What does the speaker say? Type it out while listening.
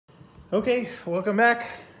Okay, welcome back.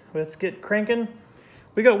 Let's get cranking.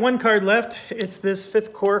 We got one card left. It's this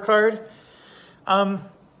 5th Corps card. I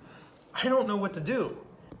don't know what to do,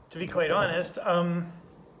 to be quite honest.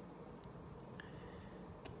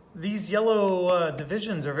 These yellow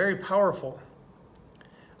divisions are very powerful.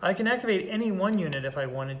 I can activate any one unit if I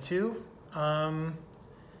wanted to.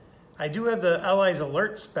 I do have the Allies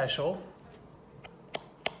Alert special.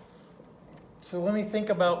 So let me think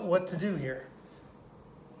about what to do here.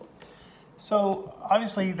 So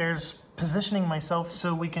obviously there's positioning myself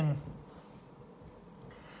so we can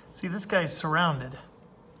see this guy's surrounded,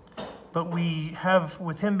 but we have,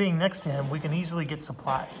 with him being next to him, we can easily get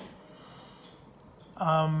supply.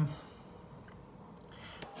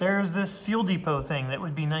 There's this fuel depot thing that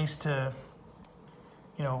would be nice to,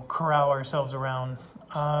 you know, corral ourselves around.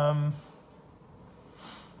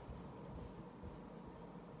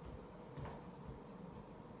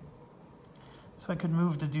 So I could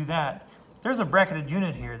move to do that. There's a bracketed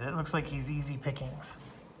unit here that looks like he's easy pickings.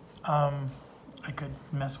 I could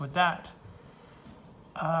mess with that.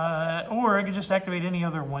 Or I could just activate any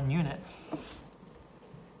other one unit.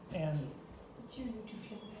 And what's your YouTube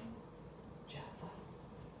channel name? Jeff.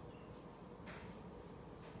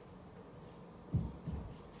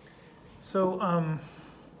 so,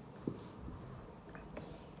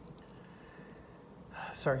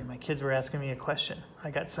 sorry, my kids were asking me a question.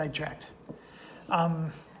 I got sidetracked.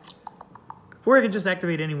 Or I could just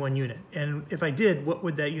activate any one unit. And if I did, what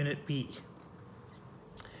would that unit be?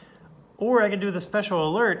 Or I could do the special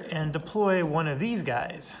alert and deploy one of these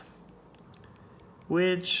guys,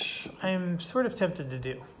 which I'm sort of tempted to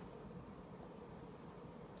do.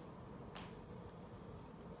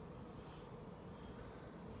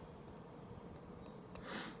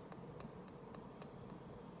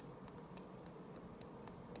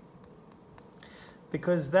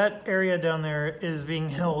 Because that area down there is being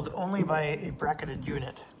held only by a bracketed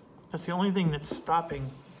unit. That's the only thing that's stopping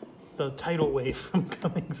the tidal wave from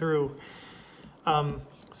coming through.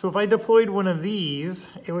 So if I deployed one of these,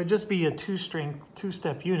 it would just be a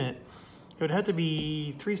two-step unit. It would have to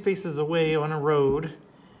be 3 spaces away on a road,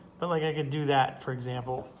 but like I could do that, for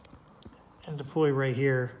example, and deploy right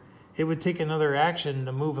here. It would take another action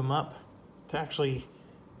to move them up, to actually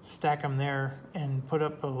stack them there and put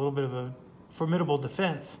up a little bit of a formidable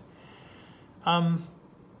defense. I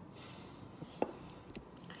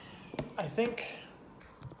think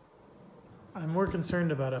I'm more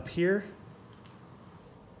concerned about up here.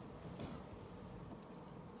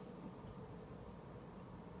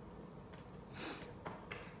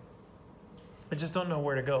 I just don't know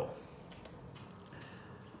where to go.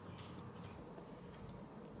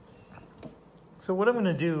 So what I'm going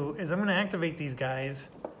to do is I'm going to activate these guys,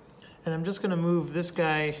 and I'm just going to move this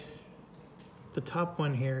guy, the top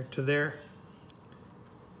one here, to there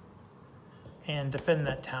and defend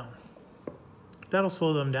that town. That'll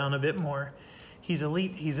slow them down a bit more. He's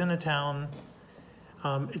elite, he's in a town.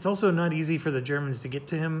 It's also not easy for the Germans to get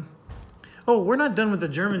to him. Oh, we're not done with the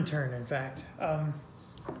German turn, in fact.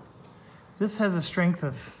 This has a strength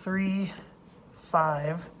of 3,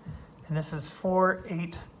 5, and this is 4,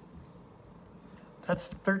 8. That's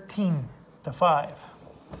 13 to 5.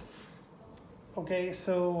 Okay,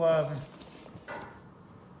 so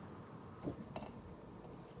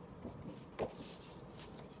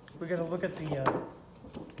we got to look at the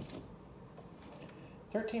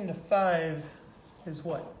 13 to 5 is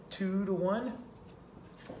what, 2 to 1?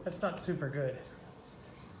 That's not super good.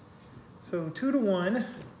 So 2 to 1.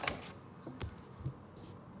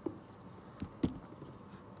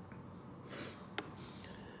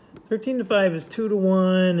 $13 to 5 is 2 to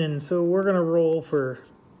 1, and so we're gonna roll for,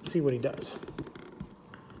 see what he does.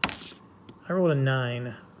 I rolled a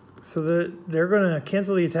 9. So they're gonna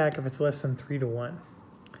cancel the attack if it's less than 3 to 1.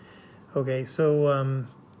 Okay, so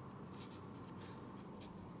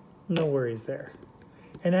no worries there.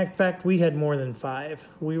 And in fact, we had more than 5.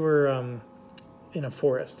 We were in a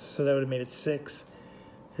forest, so that would have made it 6,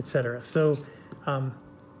 etc. So,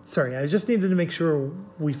 sorry, I just needed to make sure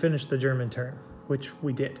we finished the German turn, which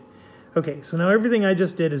we did. Okay, so now everything I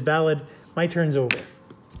just did is valid. My turn's over.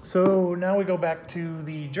 So now we go back to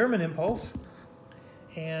the German impulse,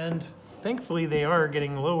 and thankfully they are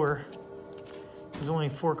getting lower. There's only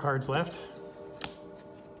 4 cards left.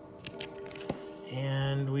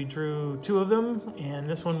 And we drew 2 of them, and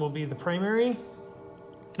this one will be the primary.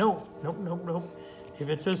 No, nope, nope, nope. If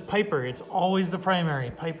it says Piper, it's always the primary.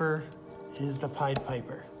 Piper is the Pied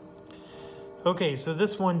Piper. Okay, so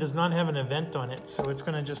this one does not have an event on it, so it's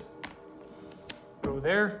gonna just go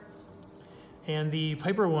there. And the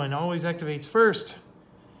Piper one always activates first,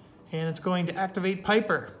 and it's going to activate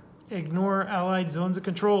Piper. Ignore allied zones of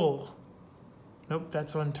control. Nope,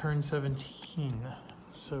 that's on turn 17.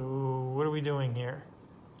 So what are we doing here?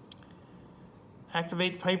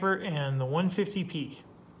 Activate Piper and the 150p.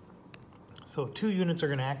 So 2 units are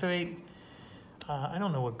going to activate. I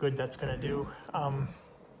don't know what good that's going to do.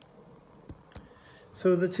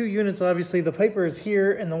 So the 2 units, obviously, the Piper is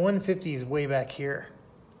here and the 150 is way back here.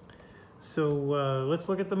 So let's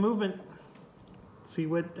look at the movement, see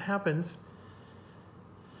what happens.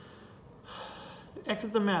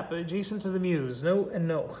 Exit the map, adjacent to the Muse. No and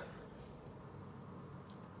no.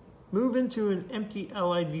 Move into an empty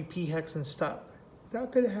allied VP hex and stop.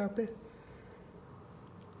 Not gonna happen.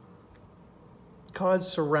 Cause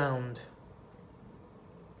surround.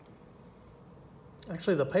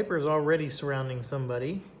 Actually, the Piper is already surrounding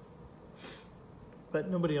somebody,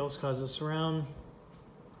 but nobody else causes surround.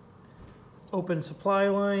 Open supply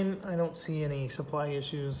line. I don't see any supply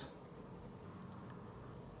issues.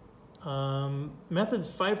 Methods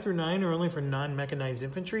 5 through 9 are only for non-mechanized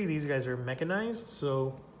infantry. These guys are mechanized,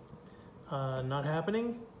 so not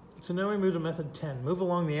happening. So now we move to method 10. Move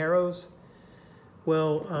along the arrows.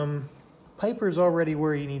 Well, Piper's already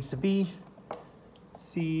where he needs to be.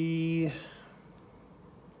 This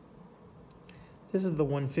is the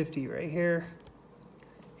 150 right here.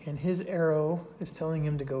 And his arrow is telling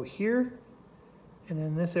him to go here. And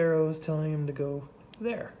then this arrow is telling him to go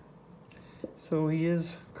there. So he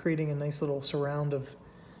is creating a nice little surround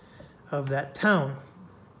of that town.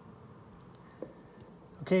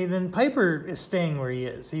 Okay, then Piper is staying where he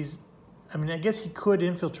is. I guess he could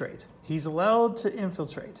infiltrate. He's allowed to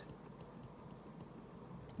infiltrate.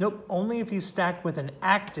 Nope, only if he's stacked with an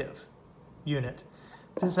active unit.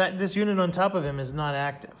 This unit on top of him is not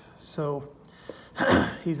active, so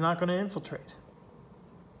he's not going to infiltrate.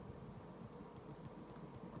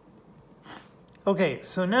 Okay,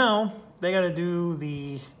 so now they got to do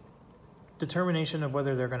the determination of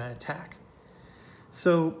whether they're going to attack.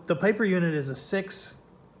 So the Piper unit is a 6.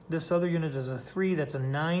 This other unit is a 3. That's a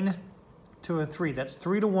 9 to a 3. That's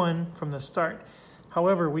 3 to 1 from the start.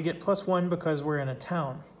 However, we get +1 because we're in a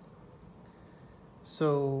town.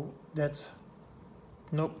 So that's...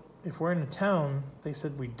 Nope. If we're in a town, they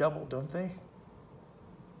said we double, don't they?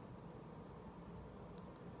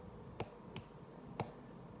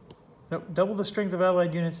 Nope, double the strength of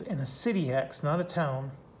allied units in a city hex, not a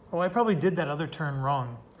town. Oh, I probably did that other turn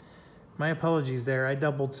wrong. My apologies there. I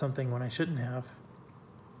doubled something when I shouldn't have.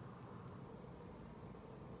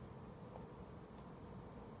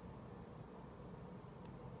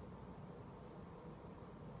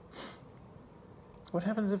 What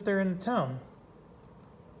happens if they're in a town?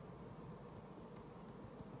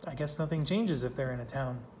 I guess nothing changes if they're in a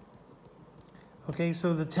town. Okay,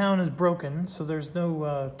 so the town is broken, so there's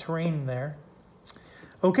no terrain there.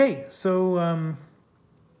 Okay, so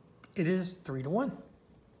it is 3 to 1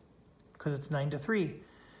 because it's 9 to 3.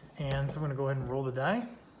 And so I'm going to go ahead and roll the die.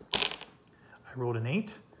 I rolled an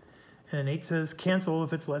 8, and an 8 says cancel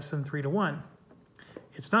if it's less than 3 to 1.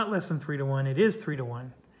 It's not less than 3 to 1, it is 3 to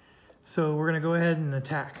 1. So we're going to go ahead and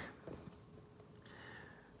attack.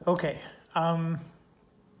 Okay.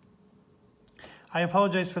 I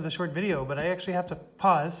apologize for the short video, but I actually have to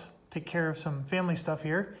pause, take care of some family stuff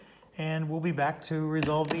here, and we'll be back to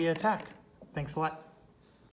resolve the attack. Thanks a lot.